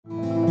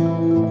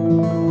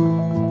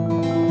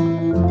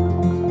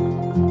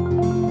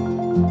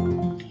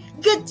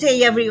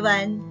day,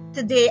 everyone.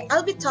 Today,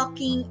 I'll be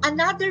talking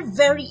another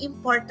very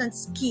important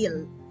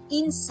skill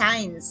in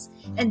science,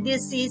 and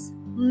this is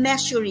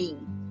measuring.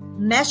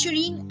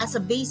 Measuring as a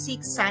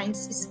basic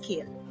science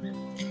skill.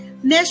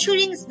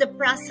 Measuring is the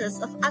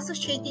process of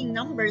associating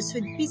numbers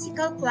with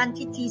physical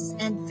quantities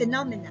and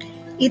phenomena.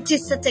 It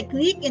is a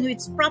technique in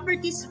which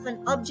properties of an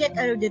object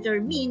are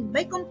determined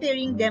by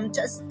comparing them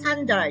to a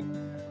standard.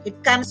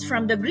 It comes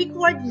from the Greek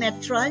word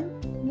metron,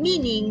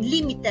 meaning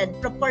limited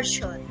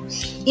proportion.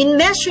 In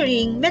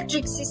measuring,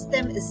 metric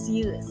system is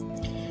used.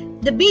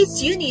 The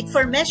base unit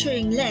for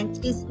measuring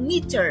length is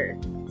meter,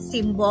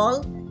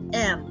 symbol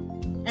M.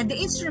 And the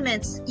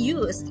instruments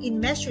used in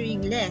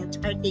measuring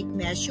length are tape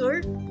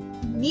measure,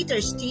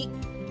 meter stick,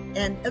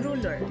 and a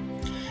ruler.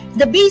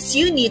 The base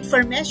unit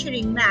for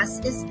measuring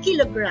mass is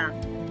kilogram,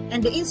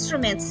 and the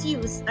instruments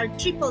used are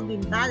triple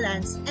beam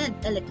balance and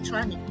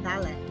electronic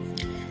balance.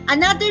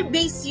 Another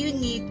base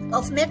unit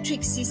of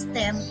metric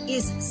system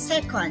is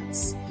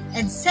seconds,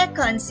 and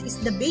seconds is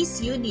the base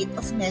unit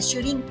of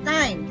measuring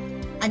time.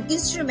 An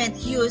instrument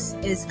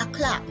used is a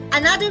clock.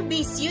 Another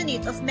base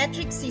unit of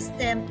metric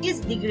system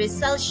is degrees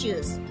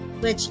Celsius,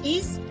 which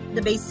is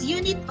the base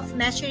unit of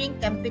measuring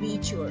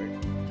temperature.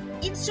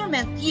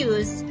 Instrument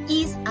used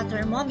is a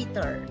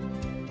thermometer.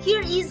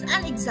 Here is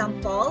an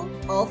example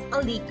of a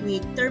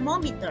liquid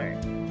thermometer.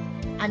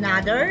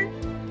 Another,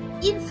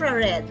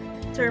 infrared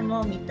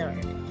thermometer.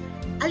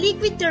 A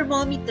liquid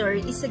thermometer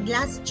is a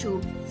glass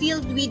tube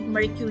filled with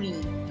mercury.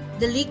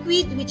 The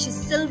liquid, which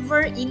is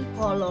silver in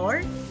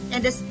color,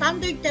 and the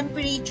standard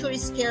temperature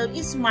scale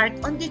is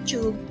marked on the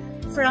tube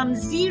from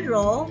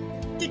 0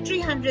 to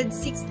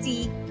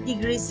 360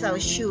 degrees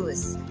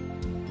Celsius.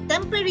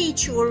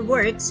 Temperature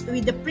works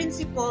with the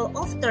principle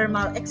of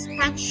thermal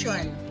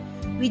expansion.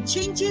 With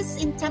changes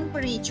in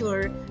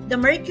temperature, the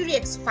mercury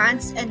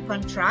expands and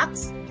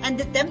contracts, and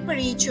the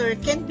temperature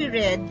can be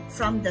read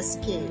from the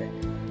scale.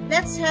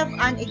 Let's have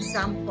an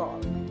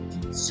example.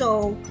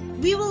 So,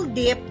 we will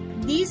dip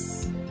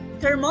this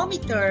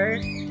thermometer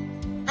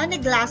on a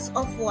glass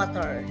of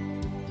water.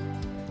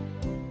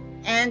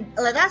 And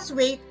let us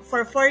wait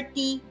for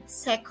 40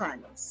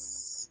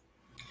 seconds.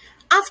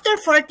 After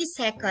 40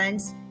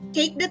 seconds,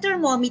 take the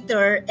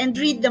thermometer and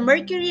read the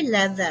mercury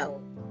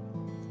level.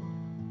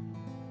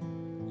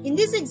 In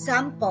this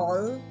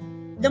example,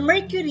 the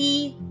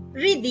mercury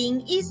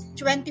reading is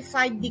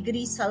 25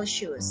 degrees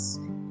Celsius,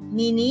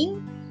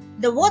 meaning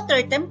the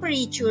water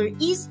temperature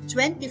is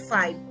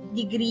 25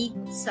 degrees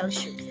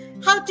Celsius.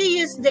 How to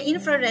use the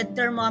infrared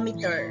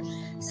thermometer?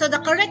 So the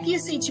correct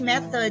usage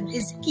method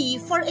is key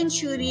for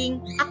ensuring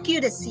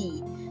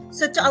accuracy.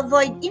 So to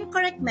avoid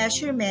incorrect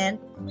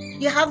measurement,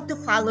 you have to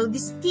follow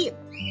this tip.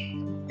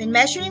 When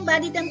measuring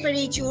body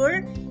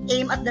temperature,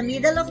 aim at the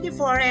middle of the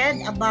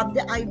forehead above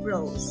the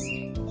eyebrows.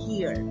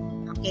 Here,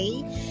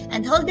 okay?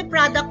 And hold the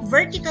product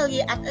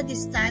vertically at a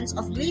distance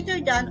of greater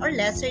than or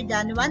lesser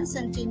than 1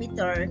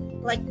 centimeter,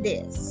 like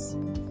this.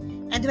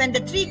 And when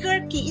the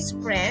trigger key is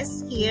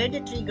pressed, here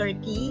the trigger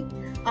key,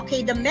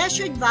 okay, the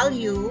measured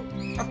value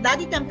of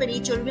body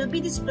temperature will be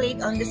displayed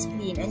on the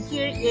screen. And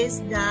here is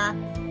the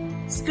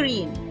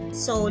screen.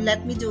 So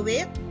let me do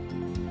it.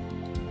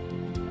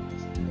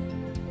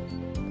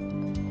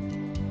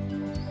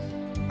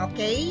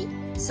 Okay,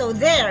 so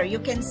there you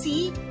can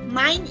see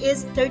mine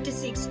is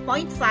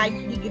 36.5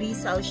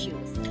 degrees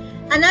Celsius.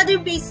 Another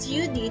base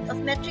unit of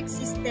metric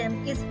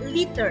system is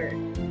liter.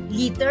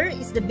 Liter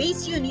is the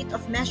base unit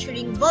of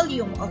measuring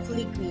volume of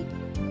liquid.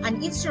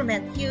 An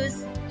instrument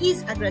used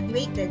is a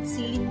graduated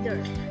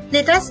cylinder.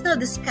 Let us now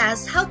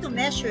discuss how to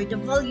measure the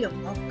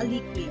volume of a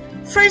liquid.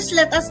 First,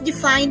 let us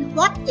define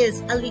what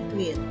is a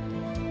liquid.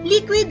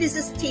 Liquid is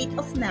a state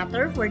of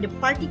matter where the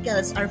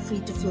particles are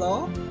free to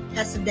flow,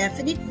 has a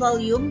definite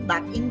volume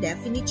but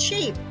indefinite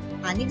shape.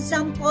 An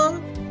example,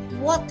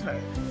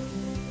 water.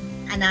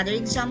 Another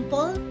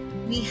example,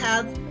 we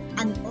have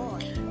an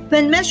oil.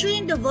 When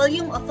measuring the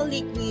volume of a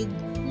liquid,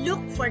 look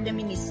for the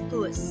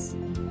meniscus.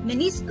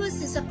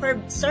 Meniscus is a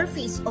curved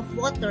surface of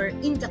water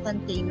in the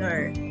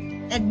container.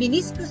 And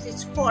meniscus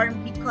is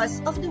formed because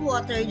of the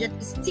water that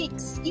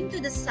sticks into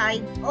the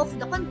side of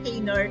the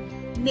container,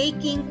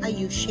 making a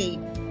U shape.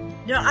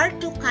 There are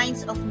two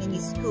kinds of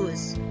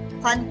meniscus,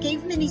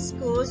 concave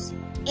meniscus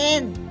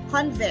and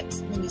convex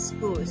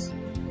meniscus.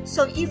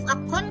 So if a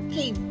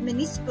concave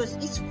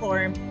meniscus is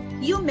formed,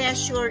 you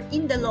measure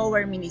in the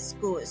lower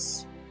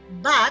meniscus.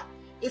 But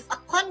if a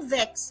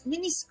convex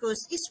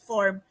meniscus is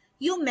formed,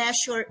 you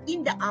measure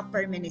in the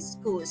upper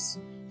meniscus.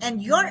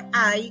 And your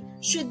eye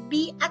should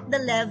be at the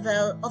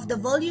level of the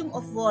volume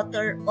of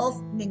water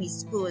of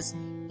meniscus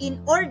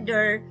in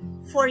order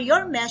for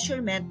your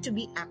measurement to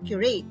be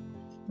accurate.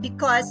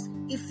 Because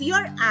if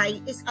your eye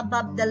is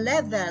above the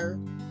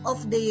level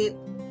of the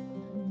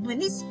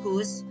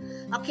meniscus,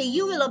 okay,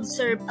 you will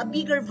observe a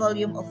bigger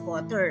volume of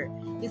water.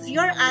 If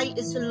your eye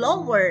is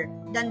lower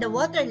than the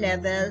water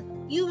level,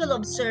 you will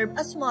observe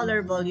a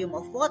smaller volume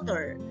of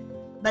water.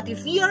 But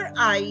if your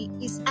eye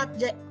is at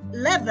the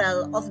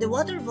level of the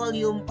water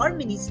volume or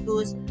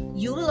meniscus,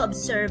 you will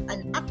observe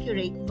an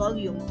accurate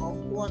volume of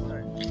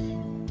water.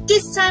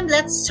 This time,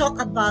 let's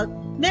talk about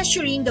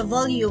measuring the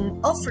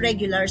volume of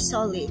regular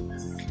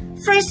solids.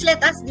 First,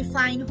 let us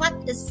define what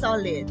is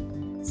solid.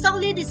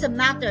 Solid is a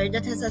matter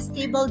that has a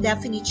stable,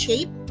 definite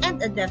shape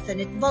and a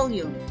definite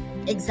volume.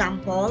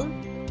 Example,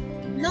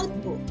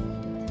 notebook.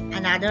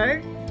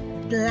 Another,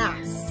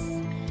 glass.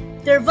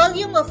 Their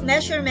volume of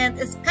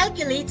measurement is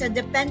calculated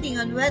depending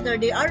on whether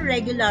they are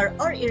regular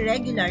or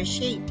irregular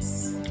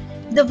shapes.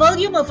 The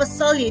volume of a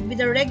solid with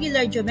a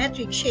regular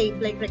geometric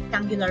shape like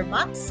rectangular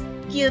box,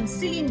 cube,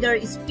 cylinder,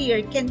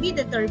 sphere can be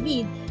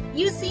determined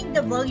using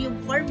the volume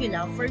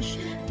formula for shape.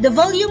 The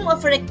volume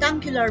of a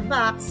rectangular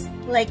box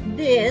like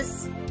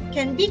this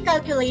can be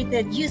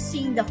calculated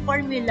using the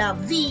formula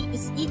V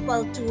is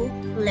equal to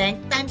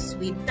length times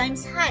width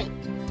times height,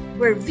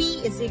 where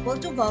V is equal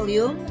to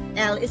volume,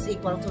 L is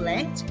equal to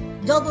length,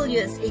 W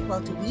is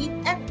equal to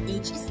width, and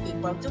H is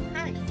equal to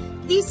height.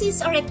 This is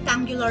a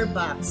rectangular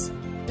box.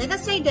 Let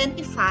us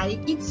identify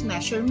its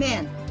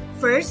measurement.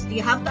 First,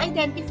 you have to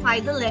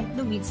identify the length,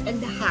 the width, and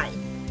the height.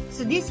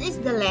 So this is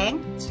the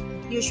length,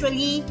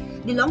 usually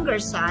the longer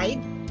side,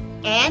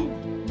 and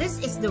this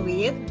is the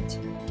width,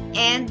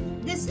 and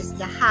this is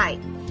the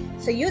height.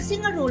 So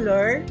using a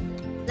ruler,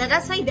 let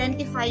us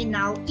identify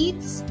now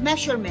its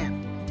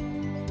measurement.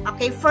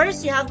 Okay,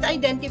 first you have to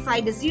identify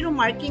the zero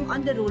marking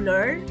on the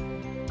ruler,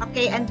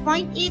 okay, and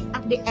point it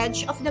at the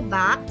edge of the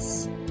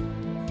box,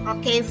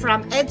 okay,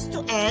 from edge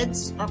to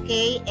edge,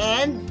 okay,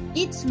 and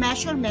its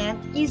measurement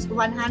is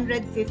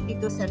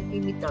 152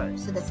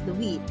 centimeters. So that's the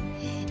width.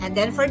 And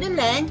then for the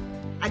length,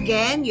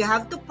 again, you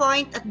have to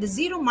point at the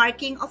zero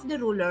marking of the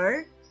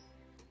ruler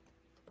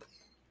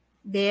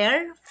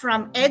there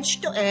from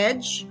edge to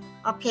edge,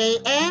 okay,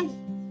 and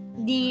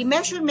the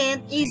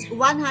measurement is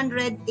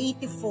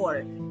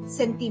 184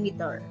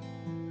 centimeter.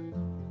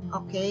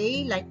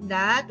 Okay, like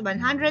that,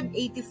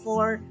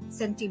 184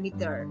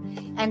 centimeter.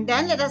 And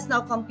then let us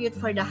now compute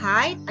for the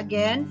height.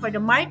 Again, for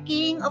the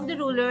marking of the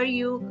ruler,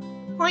 you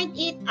point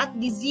it at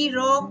the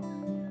zero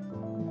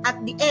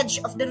at the edge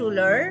of the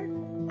ruler,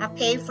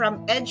 okay,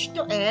 from edge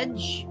to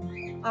edge,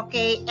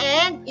 okay,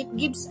 and it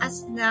gives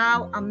us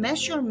now a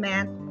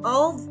measurement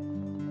of,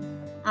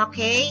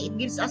 okay, it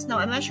gives us now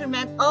a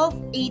measurement of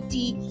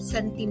 80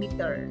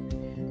 centimeter.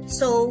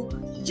 So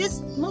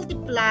just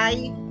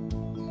multiply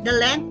the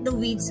length, the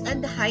width,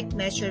 and the height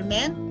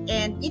measurement,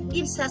 and it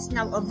gives us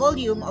now a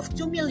volume of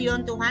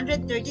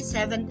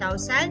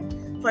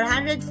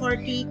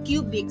 2,237,440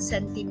 cubic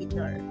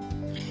centimeter.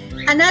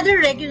 Another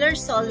regular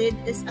solid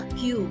is a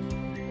cube,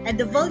 and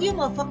the volume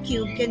of a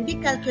cube can be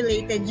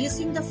calculated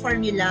using the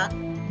formula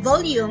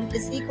volume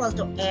is equal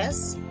to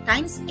S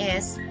times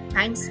S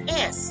times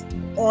S,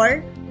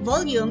 or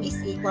volume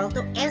is equal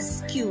to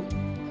S cubed,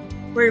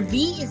 where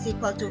V is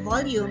equal to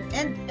volume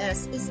and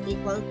S is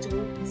equal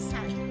to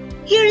side.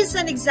 Here is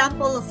an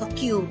example of a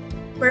cube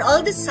where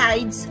all the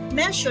sides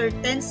measure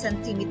 10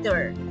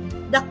 centimeter.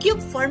 The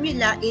cube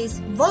formula is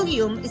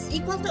volume is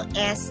equal to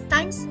S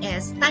times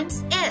S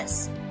times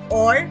S,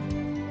 or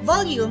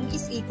volume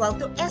is equal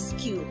to S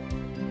cubed.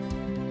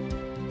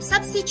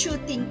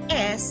 Substituting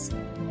S,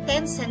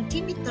 10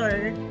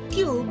 centimeter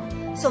cube,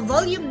 so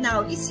volume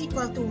now is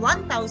equal to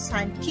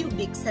 1,000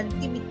 cubic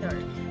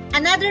centimeter.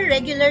 Another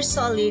regular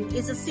solid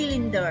is a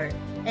cylinder,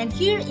 and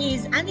here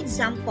is an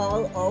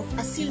example of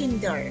a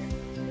cylinder.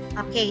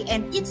 Okay,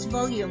 and its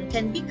volume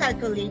can be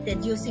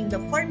calculated using the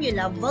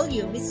formula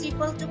volume is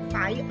equal to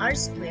pi r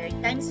squared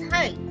times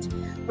height,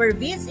 where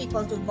V is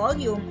equal to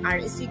volume,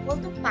 R is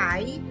equal to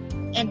pi,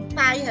 and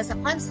pi has a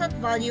constant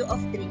value of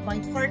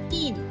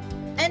 3.14,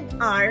 and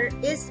R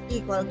is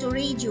equal to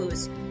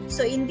radius.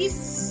 So in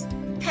this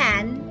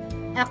pan,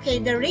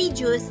 okay, the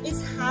radius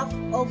is half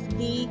of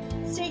the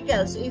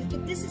circle. So if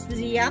this is the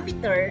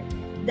diameter,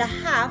 the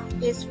half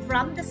is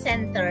from the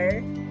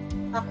center,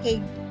 okay,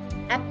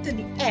 up to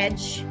the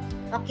edge,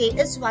 okay,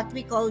 is what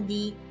we call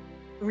the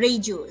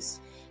radius.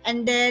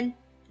 And then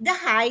the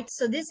height,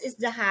 so this is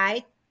the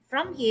height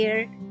from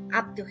here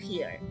up to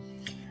here.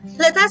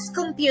 Let us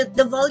compute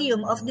the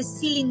volume of the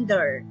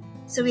cylinder.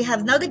 So we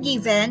have now the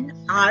given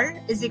R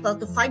is equal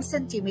to 5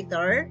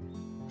 centimeter,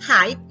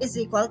 height is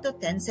equal to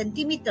 10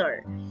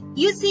 centimeter.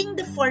 Using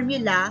the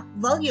formula,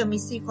 volume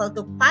is equal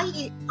to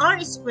pi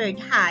r squared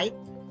height.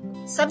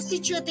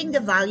 Substituting the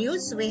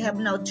values, we have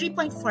now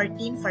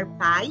 3.14 for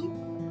pi.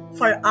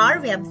 For r,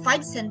 we have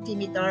 5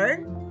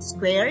 centimeter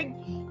squared.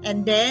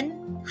 And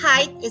then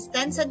height is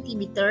 10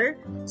 centimeter.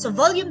 So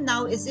volume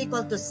now is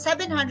equal to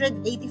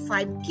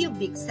 785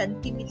 cubic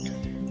centimeter.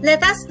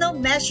 Let us now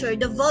measure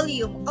the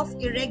volume of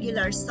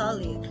irregular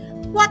solid.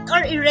 What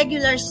are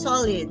irregular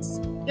solids?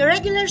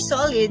 Irregular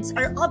solids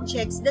are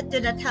objects that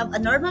do not have a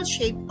normal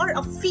shape or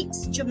a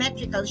fixed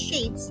geometrical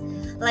shapes,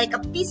 like a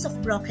piece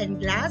of broken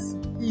glass,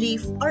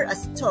 leaf, or a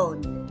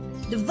stone.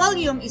 The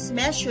volume is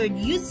measured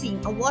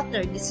using a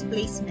water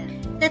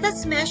displacement. Let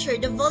us measure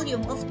the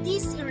volume of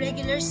this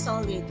irregular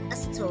solid, a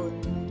stone,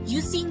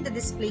 using the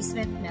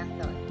displacement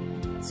method.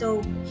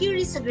 So here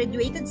is a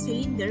graduated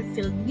cylinder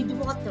filled with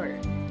water.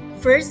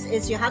 First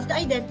is you have to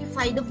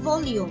identify the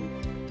volume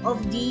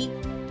of the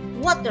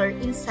water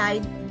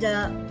inside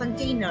the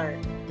container.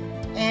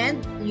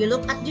 And you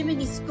look at the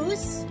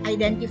meniscus,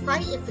 identify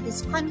if it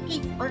is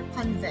concave or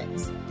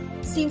convex.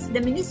 Since the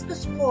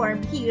meniscus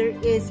form here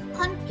is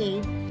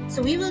concave,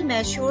 so we will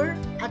measure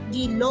at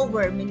the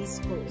lower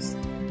meniscus.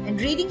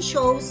 And reading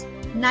shows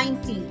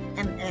 90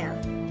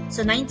 ml.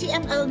 So 90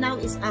 ml now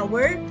is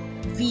our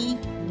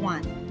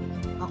V1.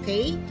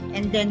 Okay?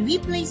 And then we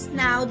place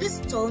now the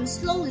stone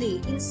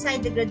slowly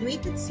inside the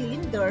graduated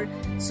cylinder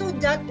so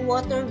that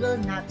water will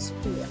not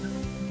spill.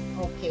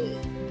 Okay.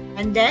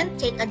 And then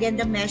take again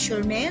the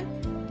measurement.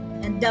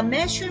 And the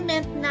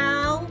measurement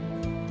now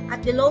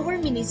at the lower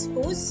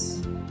meniscus,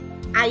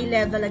 eye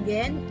level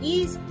again,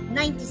 is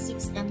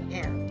 96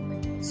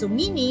 ml. So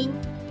meaning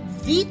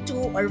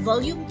V2 or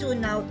volume 2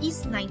 now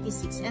is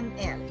 96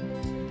 ml.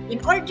 In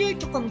order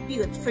to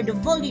compute for the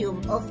volume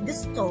of the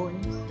stone,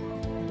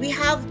 we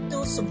have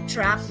to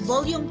subtract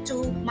volume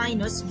 2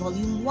 minus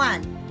volume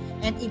 1.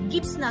 And it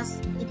gives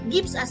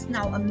us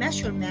now a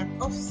measurement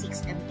of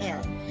 6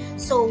 ml.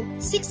 So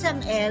 6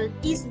 ml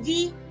is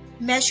the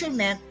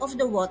measurement of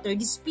the water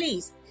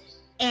displaced.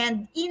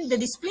 And in the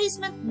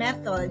displacement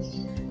method,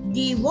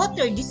 the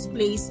water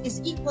displaced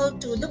is equal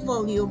to the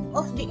volume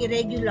of the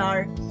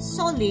irregular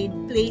solid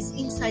placed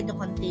inside the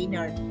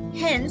container.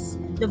 Hence,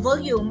 the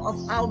volume of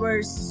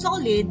our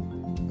solid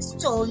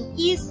stone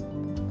is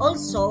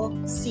also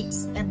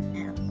 6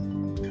 ml.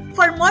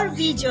 For more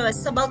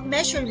videos about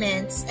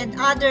measurements and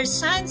other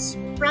science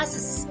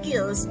process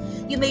skills,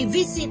 you may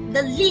visit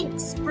the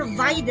links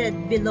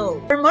provided below.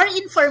 For more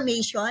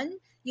information,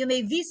 you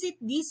may visit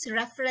these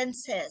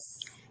references.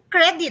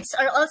 Credits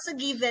are also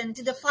given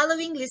to the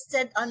following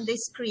listed on the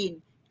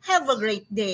screen. Have a great day.